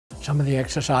Some of the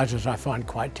exercises I find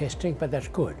quite testing, but that's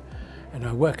good. And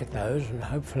I work at those, and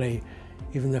hopefully,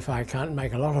 even if I can't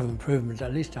make a lot of improvements,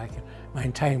 at least I can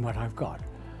maintain what I've got.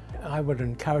 I would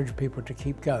encourage people to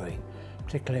keep going,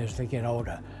 particularly as they get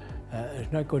older.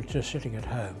 It's no good just sitting at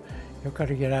home. You've got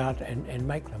to get out and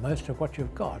make the most of what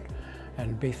you've got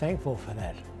and be thankful for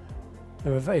that.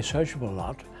 They're a very sociable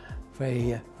lot,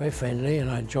 very friendly, and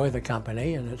I enjoy the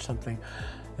company, and it's something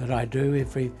that I do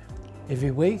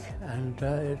every week, and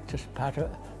it's just part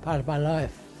of my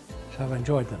life. So I've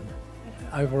enjoyed them.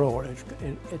 Overall, it's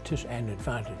just an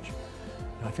advantage.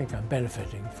 I think I'm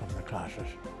benefiting from the classes.